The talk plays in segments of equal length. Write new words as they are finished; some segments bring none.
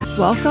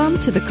Welcome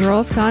to the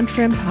Girls Gone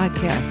Trim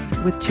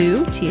podcast with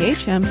two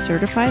THM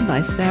certified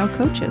lifestyle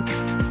coaches.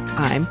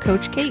 I'm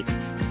Coach Kate.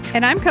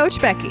 And I'm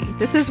Coach Becky.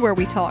 This is where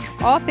we talk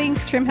all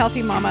things Trim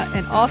Healthy Mama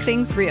and all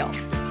things real.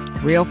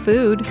 Real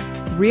food,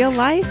 real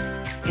life,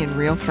 and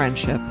real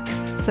friendship.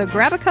 So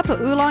grab a cup of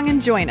oolong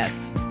and join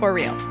us for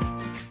real.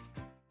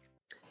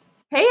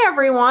 Hey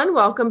everyone,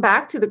 welcome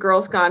back to the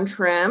Girls Gone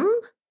Trim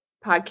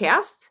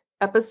podcast,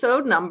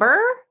 episode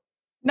number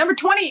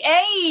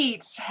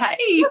 28.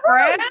 Hey,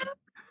 friend.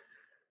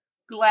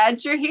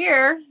 Glad you're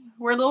here.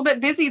 We're a little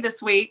bit busy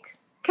this week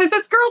because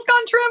it's Girls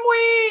Gone Trim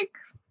week.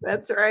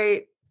 That's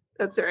right.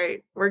 That's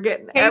right. We're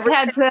getting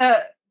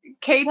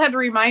Kate had to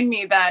remind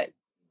me that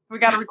we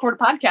got to record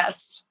a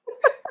podcast.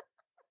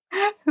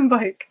 I'm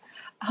like,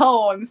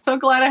 oh, I'm so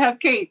glad I have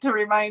Kate to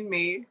remind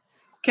me,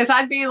 because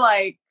I'd be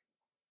like,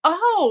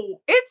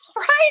 oh, it's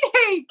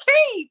Friday,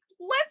 Kate,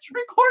 let's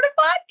record a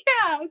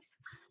podcast.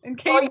 And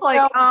Kate's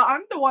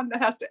I'm the one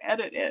that has to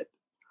edit it.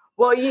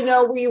 Well,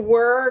 we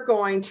were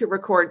going to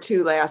record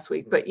two last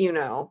week, but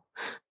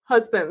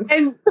husbands.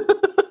 And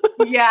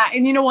yeah.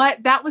 And you know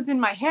what? That was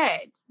in my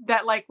head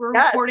that we're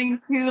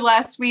recording two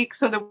last week.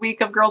 So the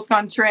week of Girls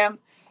Gone Trim,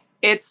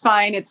 it's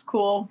fine. It's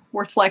cool.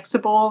 We're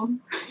flexible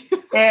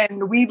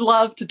and we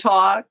love to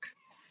talk.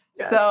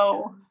 Yes.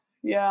 So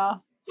yeah.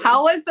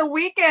 How was the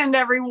weekend,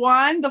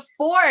 everyone? The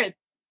 4th.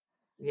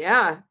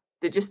 Yeah.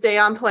 Did you stay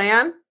on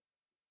plan?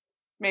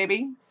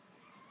 Maybe.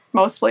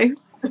 Mostly.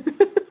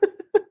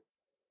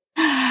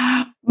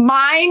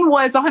 Mine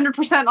was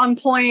 100% on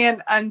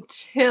plan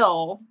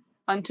until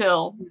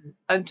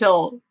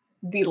the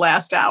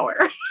last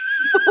hour.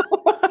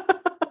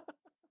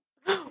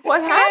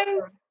 What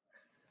happened?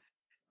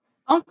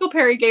 Uncle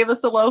Perry gave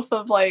us a loaf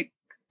of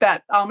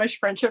that Amish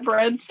friendship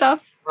bread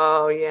stuff.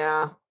 Oh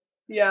yeah.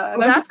 Yeah.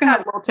 And I'm just gonna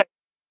have a little taste.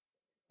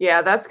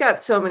 Yeah, that's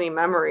got so many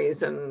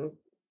memories and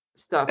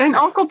stuff. And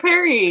Uncle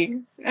Perry.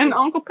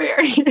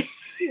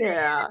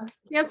 Yeah.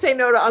 Can't say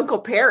no to Uncle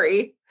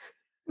Perry.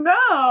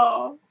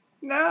 No.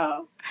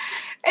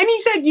 And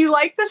he said, "You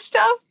like this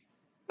stuff?"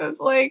 I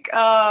was like,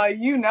 I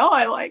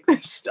like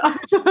this stuff.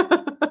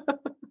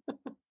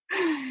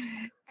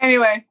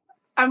 Anyway,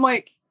 I'm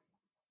like,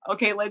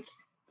 okay, let's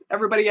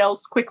everybody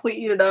else quickly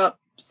eat it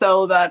up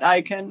so that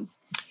I can.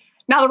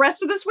 Now the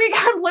rest of this week,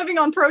 I'm living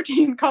on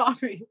protein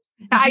coffee.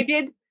 I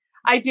did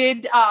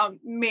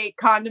make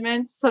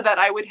condiments so that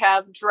I would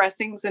have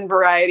dressings in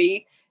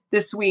variety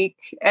this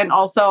week. And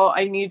also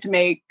I need to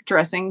make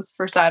dressings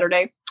for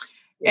Saturday.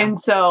 Yeah. And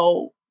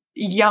so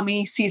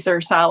yummy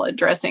Caesar salad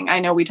dressing. I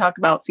know we talk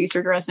about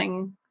Caesar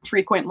dressing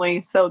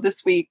frequently. So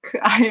this week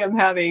I'm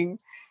having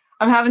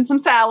some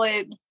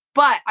salad,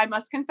 but I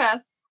must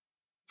confess,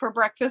 for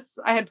breakfast,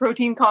 I had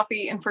protein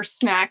coffee, and for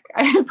snack,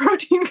 I had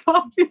protein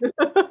coffee.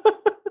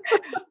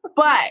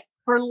 But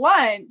for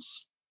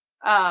lunch,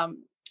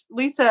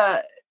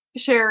 Lisa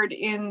shared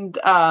in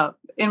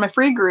my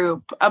free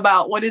group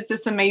about what is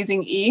this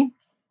amazing E,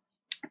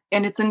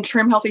 and it's in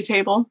Trim Healthy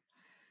Table.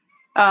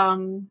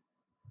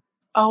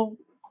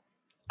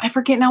 I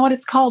forget now what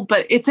it's called,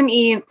 but it's an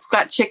E. It's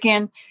got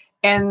chicken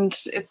and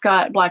it's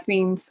got black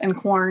beans and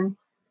corn.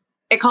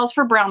 It calls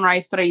for brown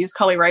rice, but I used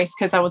cauli rice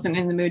because I wasn't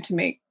in the mood to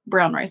make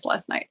brown rice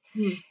last night.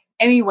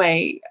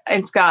 Anyway,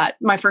 it's got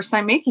my first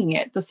time making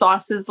it. The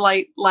sauce is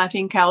like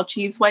Laughing Cow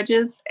cheese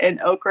wedges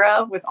and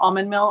okra with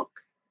almond milk.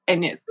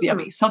 And it's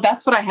yummy. So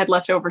that's what I had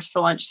leftovers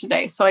for lunch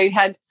today. So I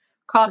had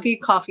coffee,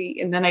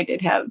 and then I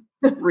did have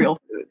real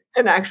food.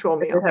 An actual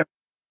meal.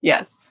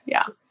 Yes.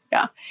 Yeah.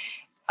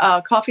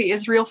 Coffee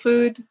is real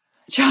food.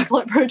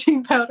 Chocolate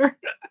protein powder.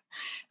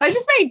 I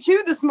just made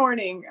 2 this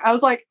morning. I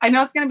was like, I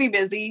know it's going to be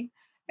busy.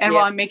 And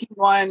while I'm making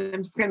one,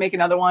 I'm just going to make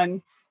another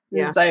one.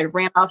 Because I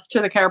ran off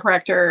to the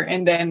chiropractor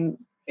and then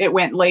it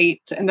went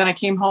late. And then I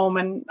came home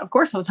and of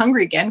course I was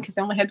hungry again because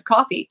I only had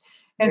coffee.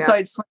 And so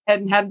I just went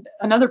ahead and had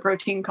another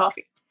protein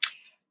coffee.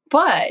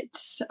 But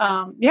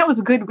it was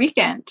a good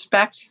weekend.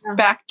 Back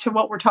to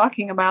what we're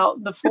talking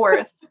about. The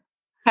 4th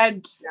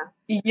had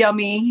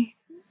yummy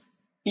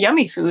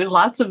food.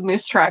 Lots of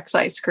Moose Tracks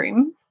ice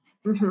cream.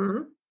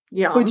 Mm-hmm.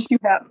 Yeah. What did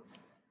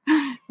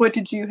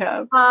you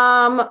have?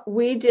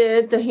 We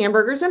did the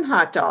hamburgers and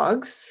hot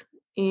dogs,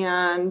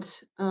 and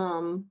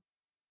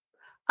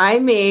I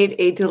made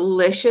a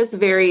delicious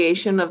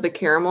variation of the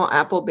caramel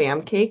apple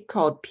Bam cake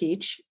called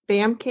Peach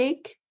Bam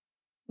Cake.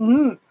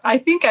 I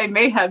think I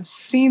may have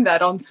seen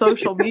that on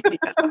social media.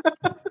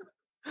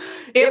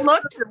 It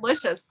looked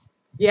delicious.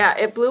 Yeah,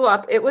 it blew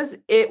up. It was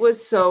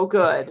so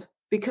good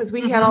because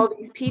we had all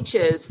these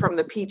peaches from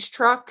the peach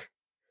truck.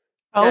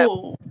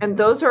 And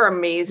those are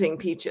amazing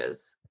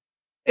peaches.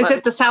 Is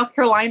it the South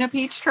Carolina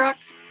peach truck?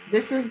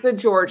 This is the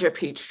Georgia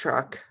peach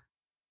truck.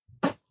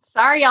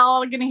 Sorry,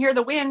 y'all are going to hear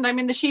the wind. I'm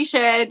in the she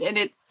shed and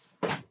it's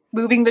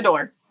moving the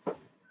door.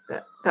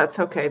 That's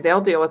okay.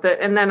 They'll deal with it.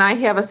 And then I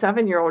have a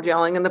 7-year-old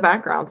yelling in the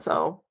background.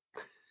 So,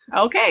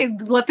 okay,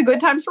 let the good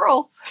times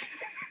roll.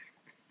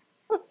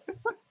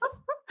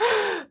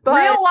 But,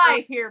 real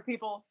life here,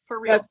 people. For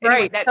real. That's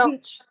right. That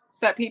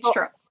peach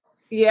truck.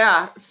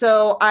 Yeah.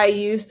 So I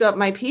used up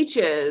my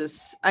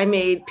peaches. I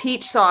made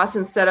peach sauce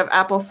instead of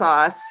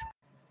applesauce.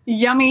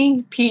 Yummy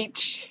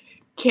peach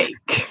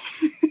cake.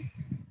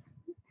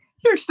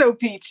 You're so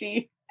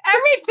peachy.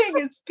 Everything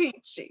is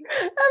peachy.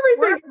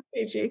 Everything is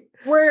peachy.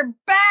 We're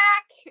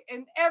back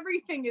and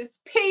everything is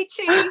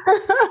peachy.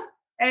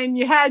 And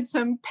you had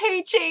some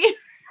peachy.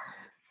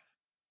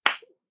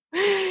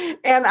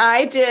 And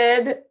I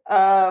did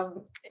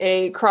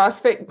a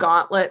CrossFit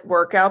gauntlet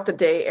workout the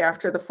day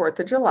after the 4th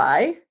of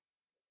July.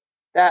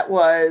 That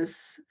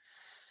was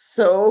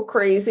so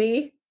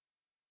crazy.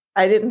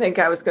 I didn't think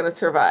I was going to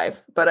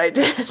survive, but I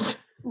did.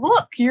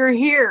 Look, you're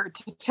here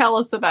to tell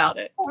us about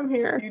it. I'm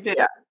here. You did.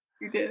 Yeah.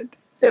 You did.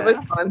 It was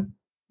fun.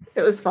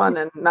 It was fun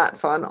and not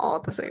fun all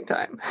at the same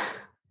time.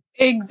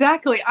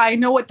 Exactly. I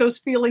know what those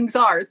feelings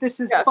are.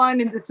 This is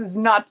fun and this is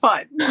not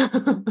fun.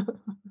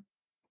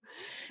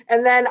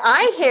 And then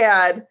I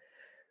had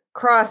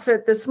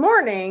CrossFit this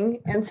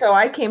morning. And so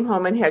I came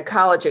home and had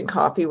collagen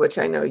coffee, which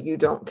I know you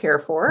don't care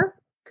for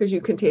because you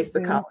can taste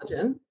the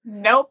collagen.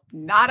 Nope,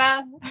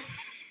 nada.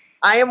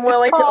 I am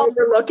willing to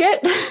overlook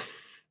it.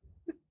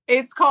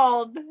 It's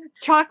called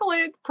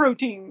chocolate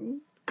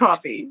protein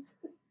coffee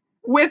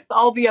with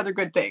all the other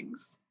good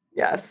things.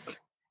 Yes.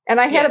 And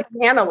I had a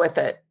banana with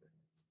it.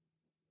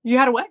 You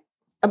had a what?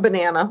 A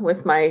banana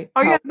with my...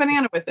 Oh, you had a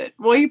banana with it.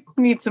 Well, you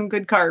need some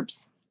good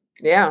carbs.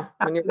 Yeah.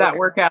 When that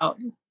workout.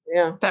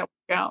 Yeah. That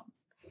workout.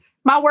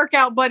 My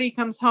workout buddy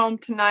comes home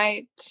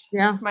tonight.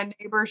 Yeah. My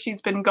neighbor,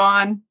 she's been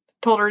gone.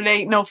 Told her it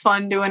ain't no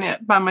fun doing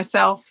it by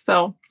myself.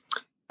 So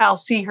I'll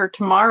see her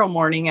tomorrow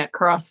morning at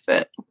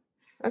CrossFit.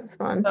 That's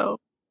fun. So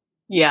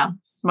yeah,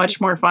 much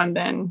more fun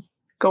than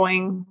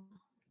going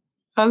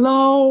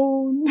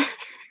alone.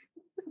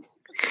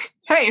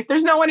 Hey, if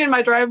there's no one in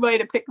my driveway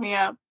to pick me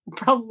up, I'm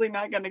probably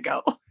not going to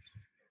go.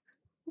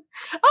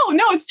 Oh,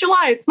 no, it's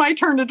July. It's my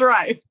turn to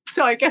drive.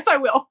 So I guess I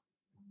will.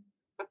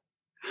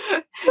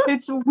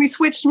 We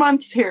switched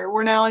months here.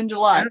 We're now in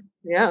July.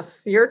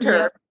 Yes, your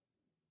turn.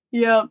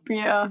 Yep.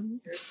 Yeah.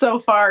 So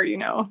far,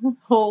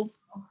 whole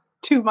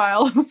 2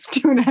 miles,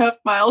 2.5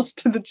 miles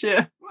to the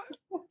gym.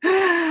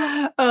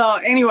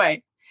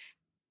 Anyway,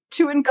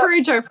 to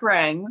encourage our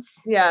friends,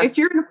 if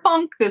you're in a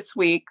funk this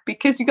week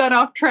because you got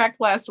off track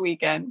last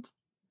weekend,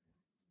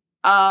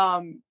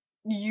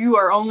 you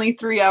are only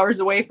 3 hours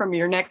away from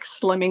your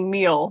next slimming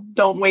meal.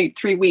 Don't wait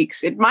 3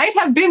 weeks. It might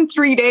have been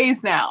 3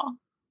 days now.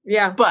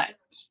 Yeah. But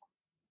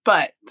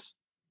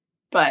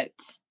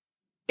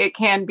it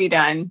can be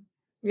done.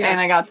 Yes.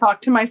 And I got to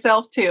talk to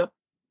myself too.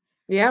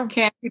 Yeah.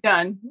 Can be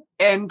done.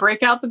 And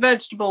break out the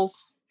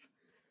vegetables.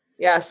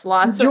 Yes.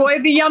 Enjoy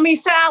the yummy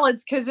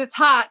salads because it's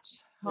hot.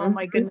 Oh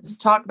my goodness.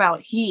 Talk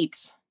about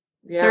heat.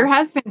 Yeah. There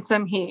has been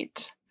some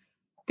heat.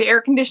 The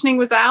air conditioning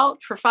was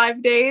out for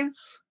 5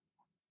 days.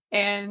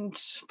 And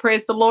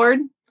praise the Lord,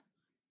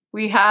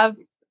 we have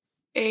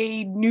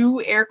a new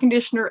air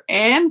conditioner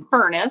and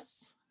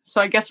furnace.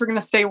 So I guess we're going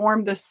to stay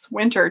warm this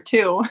winter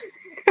too.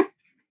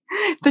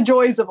 The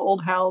joys of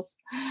old house.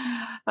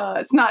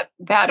 It's not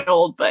that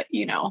old, but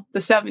the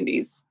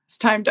 70s. It's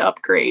time to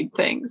upgrade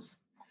things.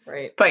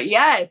 Right. But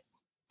yes,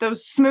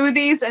 those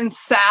smoothies and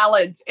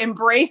salads,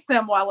 embrace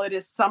them while it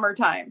is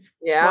summertime.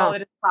 Yeah. While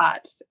it is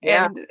hot.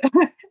 Yeah.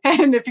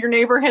 And if your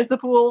neighbor has a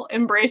pool,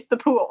 embrace the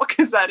pool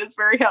because that is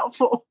very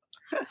helpful.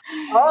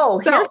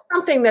 Here's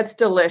something that's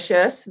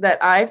delicious that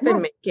I've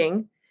been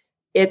making.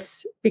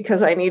 It's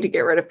because I need to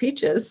get rid of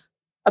peaches.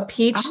 A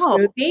peach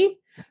smoothie.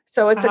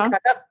 So it's a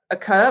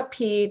cut up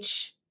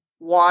peach,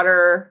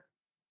 water,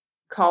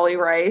 cauli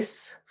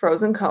rice,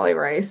 frozen cauli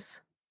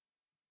rice,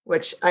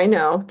 which I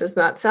know does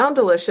not sound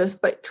delicious,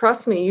 but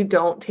trust me, you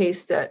don't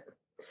taste it.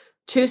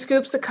 2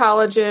 scoops of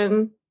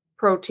collagen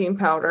protein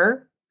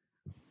powder,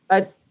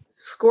 a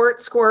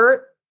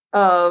squirt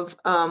of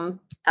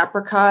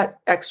apricot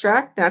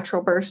extract,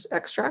 natural burst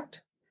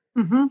extract,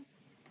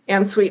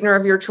 and sweetener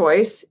of your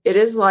choice. It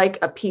is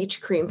like a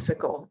peach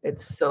creamsicle.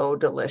 It's so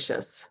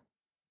delicious.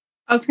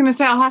 I was going to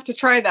say I'll have to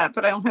try that,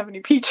 but I don't have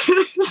any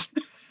peaches.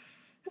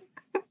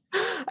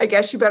 I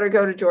guess you better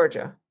go to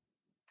Georgia.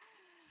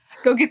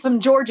 Go get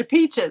some Georgia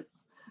peaches.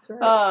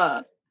 That's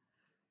right.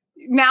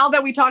 Now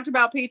that we talked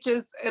about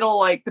peaches, it'll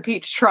the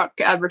peach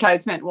truck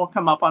advertisement will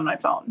come up on my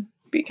phone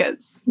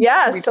because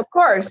of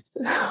course.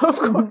 Of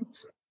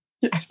course.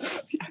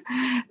 Yes.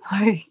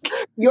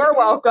 You're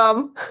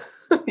welcome.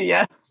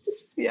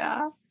 Yes.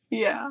 Yeah.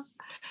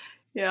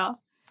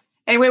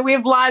 Anyway, we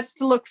have lots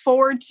to look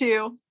forward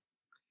to.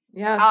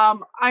 Yeah.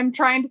 I'm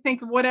trying to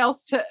think of what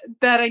else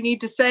that I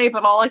need to say,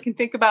 but all I can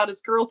think about is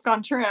Girls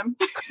Gone Trim.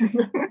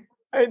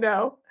 I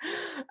know.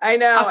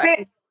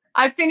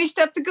 I finished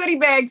up the goodie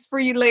bags for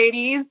you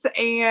ladies,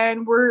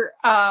 and we're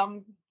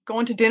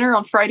going to dinner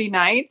on Friday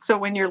night. So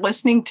when you're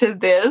listening to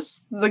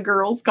this, the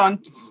Girls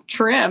Gone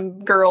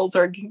Trim girls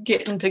are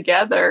getting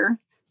together.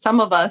 Some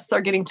of us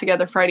are getting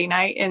together Friday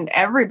night and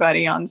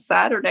everybody on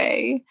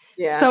Saturday.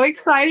 Yeah. So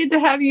excited to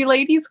have you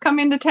ladies come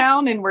into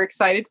town. And we're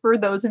excited for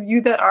those of you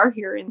that are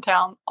here in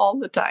town all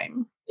the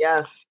time.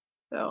 Yes.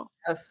 So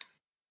yes.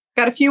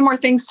 Got a few more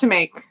things to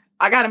make.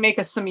 I got to make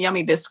us some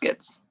yummy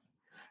biscuits.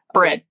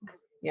 bread.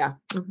 Yeah.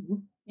 Mm-hmm.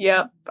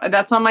 Yep.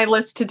 That's on my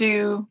list to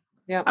do.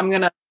 Yeah. I'm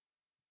going to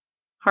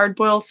hard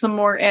boil some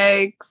more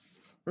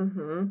eggs.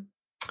 Mm-hmm.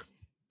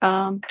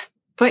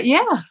 But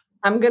yeah.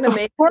 I'm going to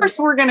make. Of course,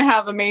 we're going to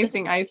have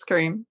amazing ice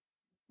cream.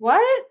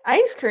 What?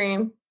 Ice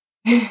cream?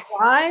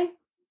 Why?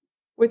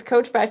 With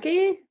Coach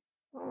Becky?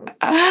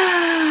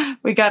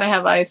 We got to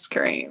have ice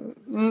cream.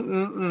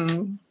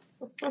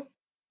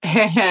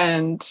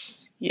 And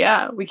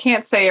yeah, we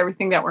can't say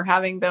everything that we're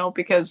having though,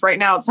 because right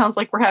now it sounds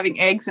like we're having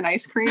eggs and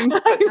ice cream.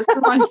 But this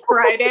is on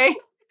Friday.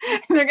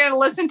 And they're going to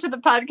listen to the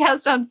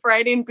podcast on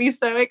Friday and be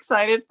so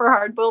excited for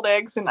hard-boiled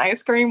eggs and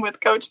ice cream with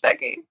Coach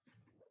Becky.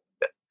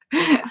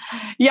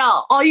 Yeah,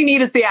 all you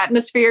need is the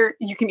atmosphere.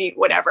 You can eat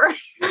whatever.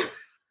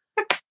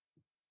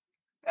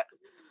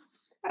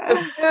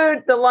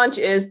 The lunch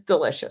is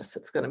delicious.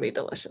 It's going to be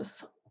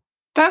delicious.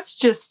 That's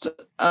just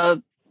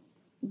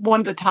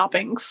one of the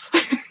toppings,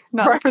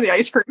 not for the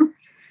ice cream.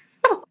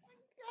 Oh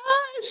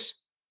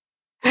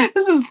my gosh.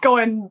 This is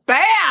going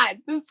bad.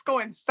 This is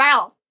going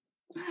south.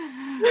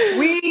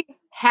 We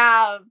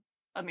have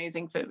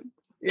amazing food.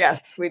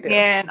 Yes, we do.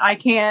 And I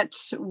can't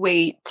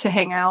wait to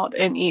hang out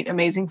and eat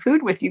amazing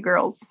food with you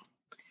girls.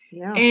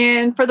 Yeah.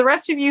 And for the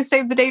rest of you,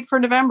 save the date for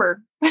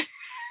November.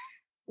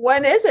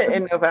 When is it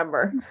in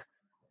November?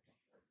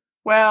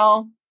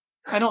 Well,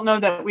 I don't know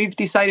that we've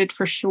decided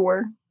for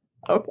sure.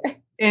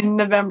 Okay. In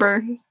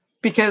November,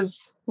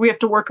 because we have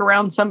to work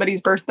around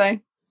somebody's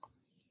birthday.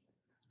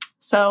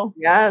 So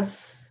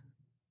yes,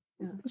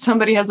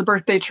 somebody has a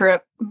birthday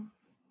trip.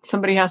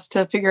 Somebody has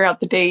to figure out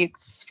the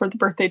dates for the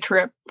birthday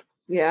trip.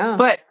 Yeah.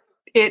 But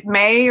it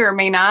may or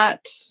may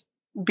not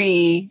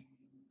be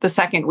the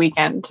second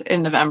weekend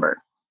in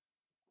November.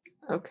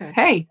 Okay.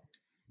 Hey,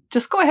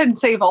 just go ahead and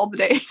save all the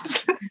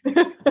dates.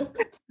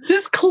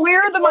 Just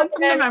clear the month of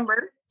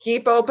November.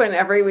 Keep open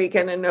every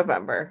weekend in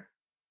November.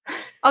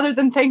 Other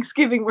than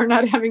Thanksgiving, we're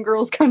not having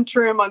Girls Gone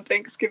Trim on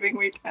Thanksgiving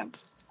weekend.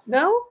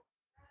 No?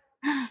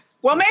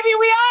 Well, maybe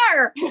we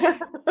are.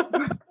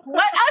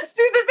 Let us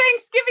do the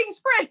Thanksgiving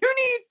spread. Who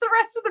needs the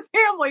rest of the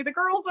family? The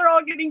girls are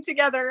all getting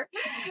together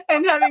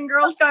and having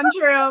Girls Gone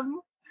Trim.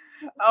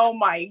 Oh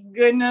my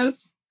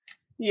goodness.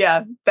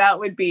 Yeah, that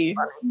would be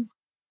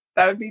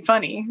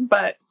funny.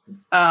 But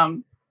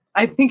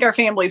I think our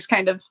families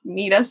kind of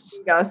need us.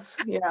 Yes,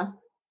 yeah,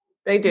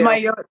 they do.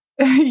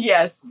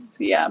 Yes,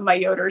 yeah, my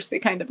Yoders, they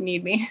kind of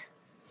need me.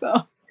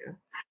 So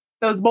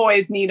those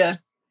boys need a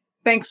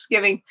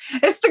Thanksgiving.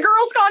 It's the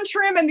Girls Gone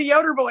Trim and the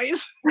Yoder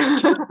boys.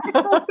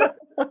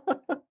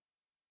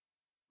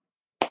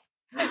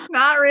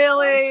 Not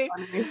really.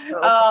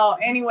 Oh,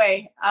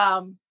 anyway.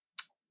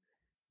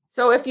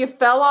 So if you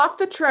fell off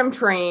the trim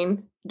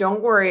train,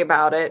 don't worry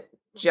about it.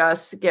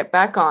 Just get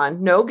back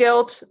on. No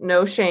guilt,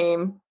 no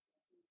shame.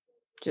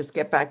 Just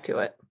get back to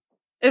it.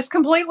 It's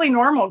completely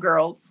normal,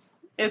 girls.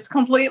 It's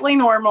completely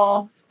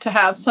normal to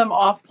have some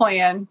off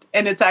plan,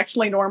 and it's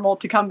actually normal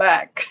to come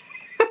back.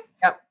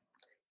 Yep.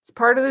 It's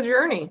part of the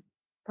journey.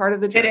 Part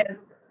of the journey.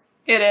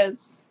 It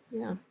is.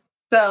 Yeah.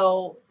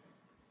 So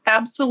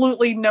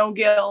absolutely no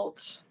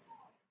guilt.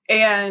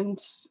 And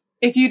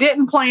if you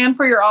didn't plan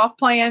for your off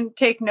plan,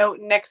 take note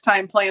and next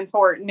time plan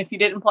for it. And if you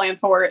didn't plan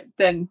for it,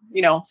 then,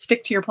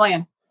 stick to your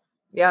plan.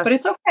 Yes. But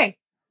it's okay.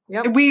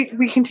 Yep. We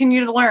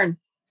continue to learn.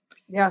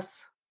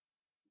 Yes.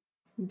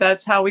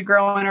 That's how we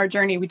grow in our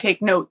journey. We take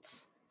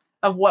notes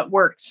of what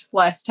worked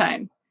last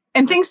time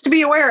and things to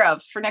be aware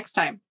of for next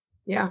time.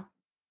 Yeah.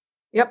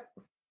 Yep.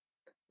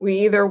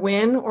 We either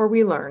win or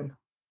we learn.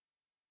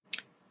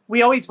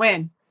 We always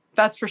win.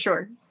 That's for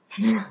sure.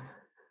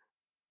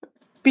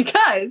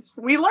 Because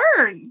we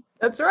learn.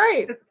 That's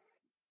right.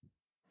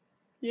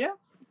 Yeah.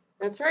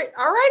 That's right.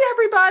 All right,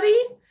 everybody.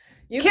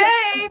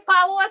 Okay.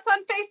 Follow us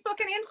on Facebook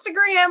and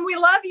Instagram. We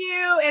love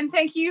you. And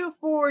thank you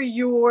for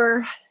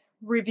your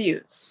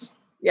reviews.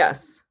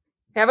 Yes.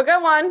 Have a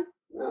good one.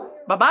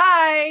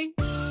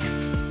 Bye-bye.